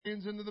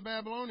into the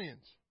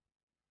Babylonians.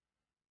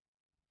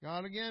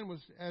 God, again,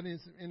 was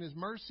in His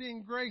mercy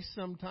and grace,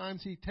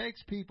 sometimes He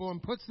takes people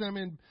and puts them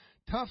in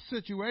tough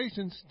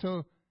situations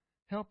to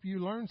help you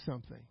learn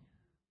something.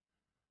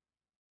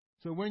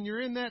 So when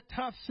you're in that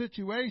tough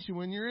situation,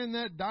 when you're in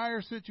that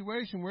dire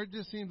situation where it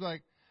just seems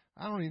like,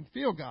 I don't even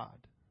feel God,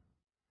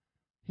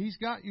 He's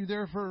got you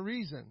there for a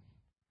reason.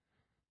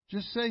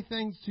 Just say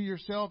things to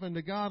yourself and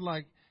to God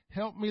like,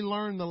 help me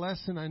learn the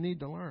lesson I need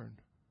to learn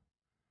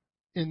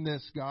in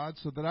this, God,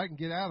 so that I can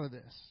get out of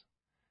this.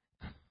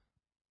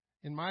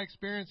 In my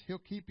experience, He'll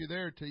keep you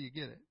there till you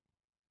get it.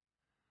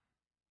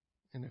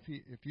 And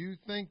if you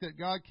think that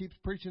God keeps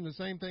preaching the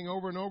same thing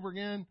over and over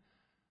again,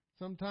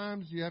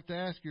 sometimes you have to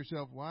ask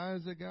yourself, why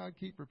does God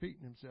keep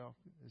repeating Himself?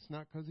 It's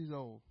not because He's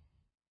old.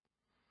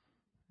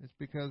 It's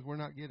because we're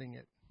not getting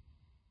it.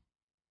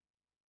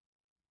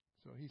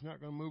 So He's not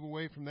going to move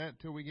away from that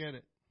until we get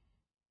it.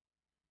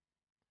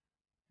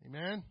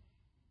 Amen?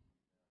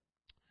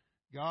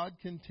 God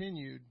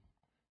continued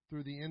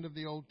through the end of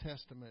the Old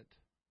Testament,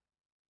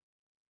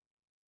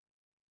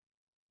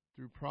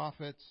 through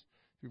prophets,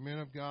 through men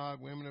of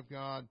God, women of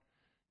God,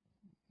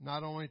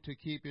 not only to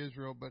keep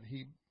Israel, but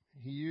He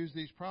used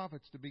these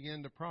prophets to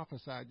begin to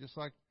prophesy, just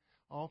like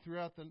all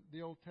throughout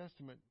the Old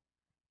Testament.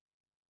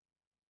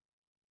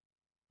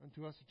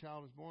 Unto us a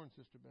child is born,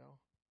 Sister Bell.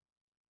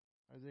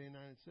 Isaiah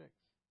 9:6.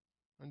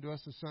 Unto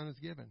us a son is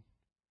given.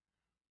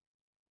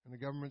 And the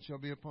government shall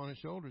be upon His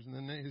shoulders. And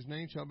then His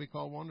name shall be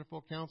called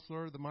Wonderful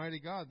Counselor, the Mighty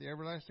God, the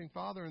Everlasting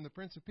Father, and the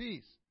Prince of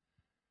Peace.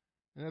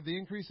 And of the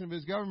increase of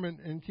His government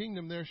and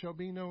kingdom there shall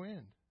be no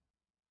end.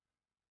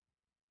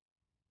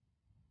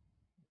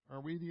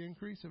 Are we the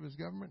increase of His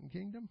government and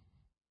kingdom?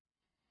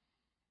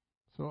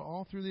 So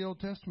all through the Old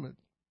Testament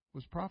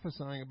was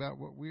prophesying about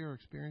what we are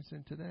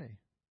experiencing today.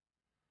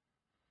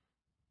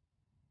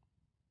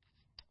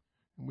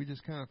 And we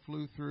just kind of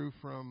flew through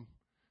from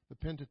the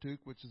Pentateuch,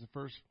 which is the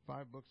first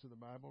 5 books of the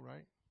Bible,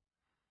 right?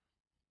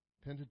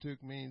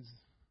 Pentateuch means,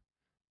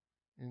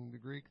 in the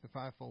Greek, the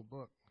 5-fold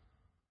book.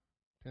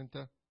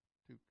 Pentateuch.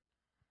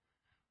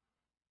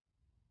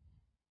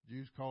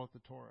 Jews call it the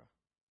Torah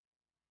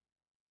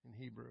in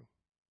Hebrew.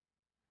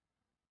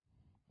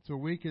 So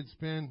we could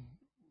spend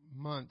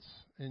months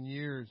and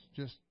years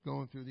just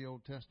going through the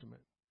Old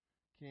Testament.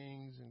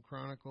 Kings and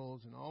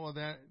Chronicles and all of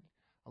that.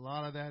 A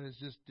lot of that is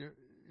just,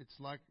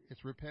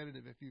 it's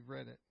repetitive if you've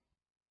read it.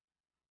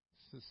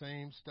 It's the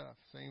same stuff,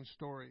 same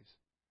stories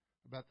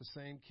about the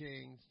same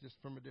kings, just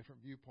from a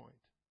different viewpoint.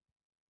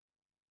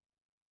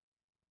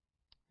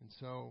 And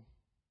so,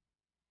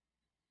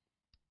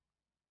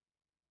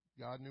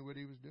 God knew what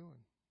He was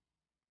doing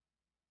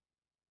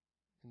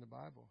in the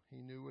Bible.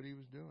 He knew what He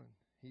was doing.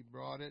 He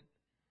brought it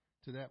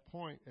to that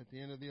point at the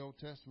end of the Old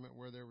Testament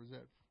where there was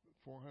that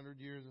 400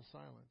 years of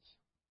silence.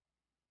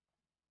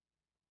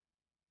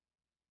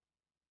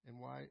 And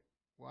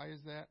why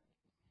is that?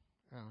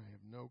 I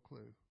have no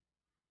clue.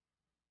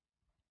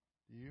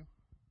 Do you?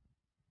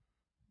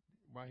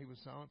 Why He was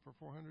silent for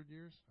 400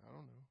 years? I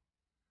don't know.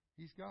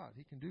 He's God.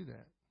 He can do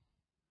that.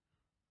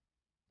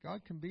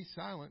 God can be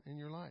silent in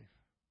your life.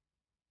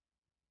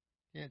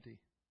 Can't He?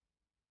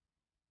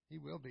 He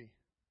will be.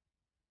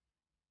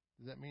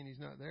 Does that mean He's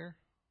not there?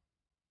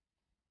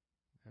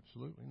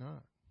 Absolutely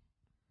not.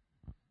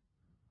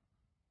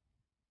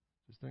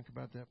 Just think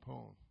about that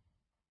poem.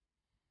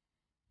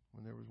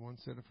 When there was one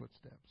set of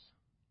footsteps,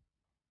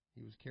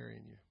 He was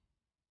carrying you.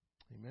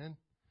 Amen?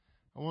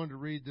 I wanted to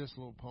read this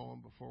little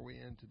poem before we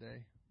end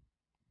today.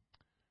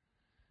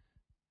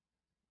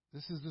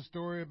 This is the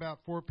story about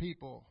 4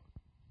 people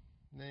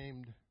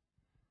named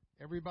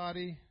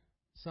Everybody,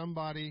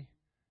 Somebody,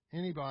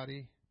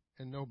 Anybody,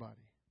 and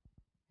Nobody.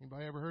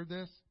 Anybody ever heard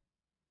this?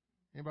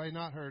 Anybody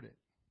not heard it?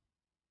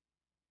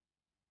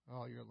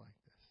 Oh, you're like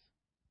this.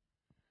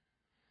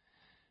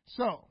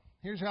 So,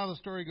 here's how the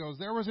story goes.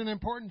 There was an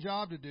important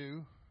job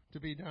to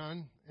be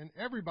done, and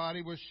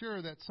everybody was sure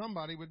that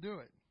somebody would do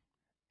it.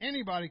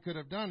 Anybody could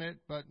have done it,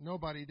 but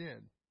nobody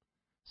did.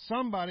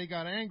 Somebody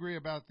got angry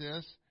about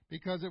this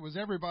because it was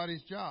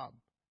everybody's job.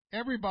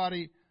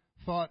 Everybody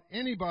thought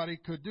anybody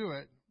could do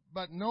it,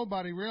 but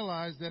nobody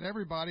realized that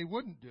everybody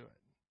wouldn't do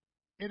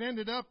it. It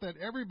ended up that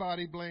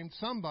everybody blamed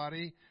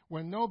somebody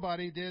when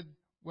nobody did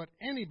what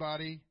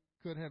anybody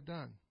could have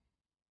done.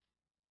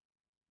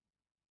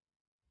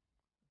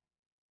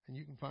 And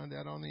you can find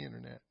that on the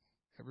internet.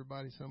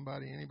 Everybody,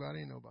 somebody,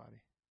 anybody,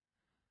 nobody.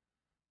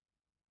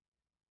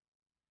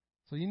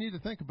 So you need to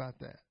think about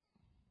that.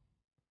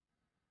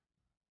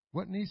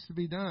 What needs to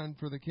be done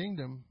for the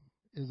kingdom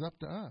is up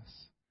to us.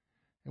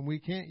 And we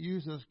can't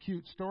use a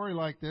cute story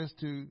like this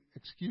to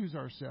excuse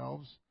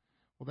ourselves.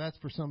 Well, that's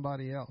for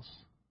somebody else.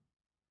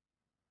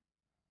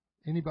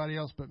 Anybody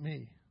else but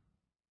me.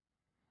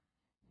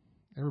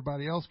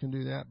 Everybody else can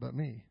do that but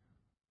me.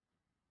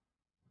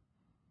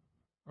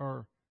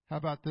 Or how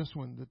about this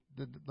one,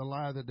 the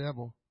lie of the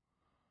devil?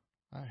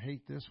 I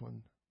hate this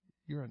one.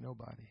 You're a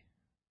nobody.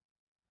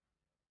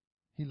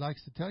 He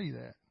likes to tell you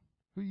that.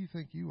 Who do you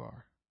think you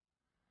are?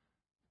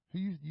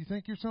 You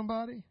think you're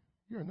somebody?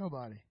 You're a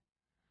nobody.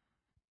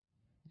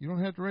 You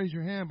don't have to raise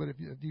your hand, but if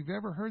you've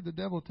ever heard the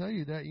devil tell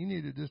you that, you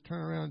need to just turn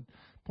around,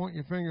 point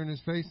your finger in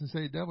his face and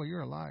say, devil,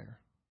 you're a liar.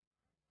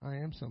 I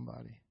am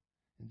somebody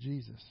in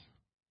Jesus.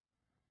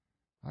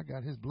 I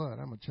got his blood.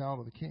 I'm a child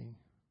of the King.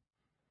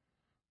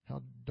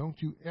 How don't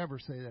you ever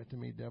say that to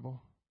me, devil.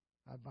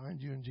 I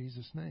bind you in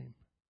Jesus' name.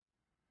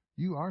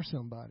 You are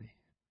somebody.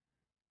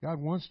 God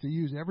wants to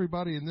use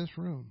everybody in this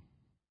room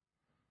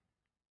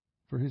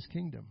for his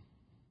kingdom.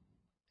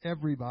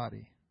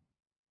 Everybody.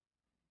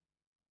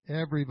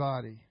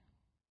 Everybody.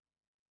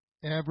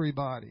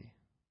 Everybody.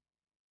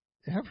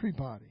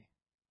 Everybody.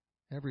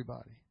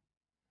 Everybody.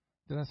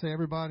 Did I say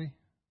everybody?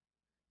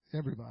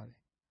 Everybody.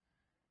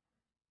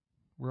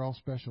 We're all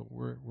special.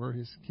 We're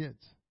his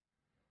kids.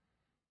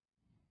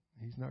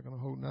 He's not going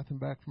to hold nothing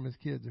back from his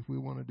kids. If we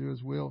want to do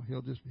his will,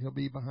 he'll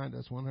be behind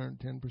us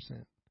 110%.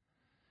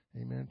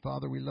 Amen.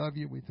 Father, we love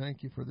you. We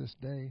thank you for this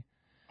day.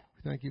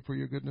 We thank you for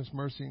your goodness,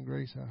 mercy, and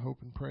grace. I hope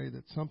and pray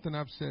that something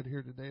I've said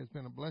here today has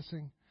been a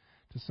blessing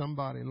to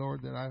somebody,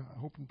 Lord, that I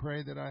hope and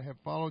pray that I have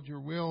followed your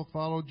will,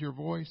 followed your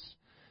voice,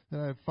 that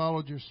I have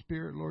followed your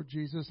spirit, Lord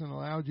Jesus, and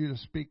allowed you to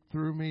speak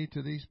through me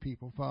to these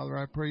people. Father,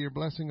 I pray your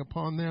blessing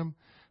upon them,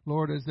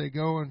 Lord, as they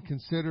go and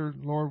consider,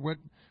 Lord,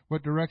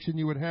 what direction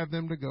you would have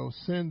them to go.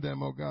 Send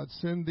them, oh God.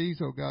 Send these,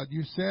 oh God.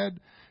 You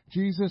said,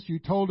 Jesus, you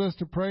told us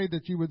to pray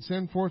that you would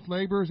send forth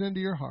laborers into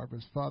your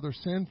harvest. Father,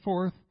 send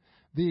forth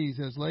these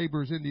as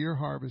laborers into your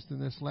harvest in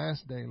this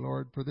last day,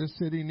 Lord, for this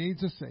city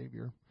needs a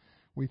Savior.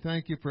 We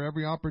thank you for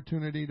every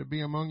opportunity to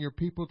be among your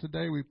people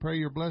today. We pray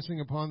your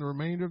blessing upon the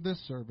remainder of this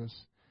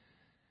service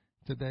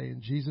today.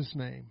 In Jesus'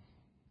 name,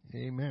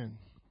 amen.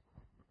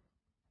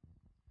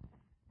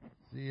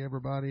 See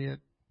everybody at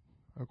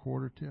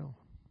 1:45.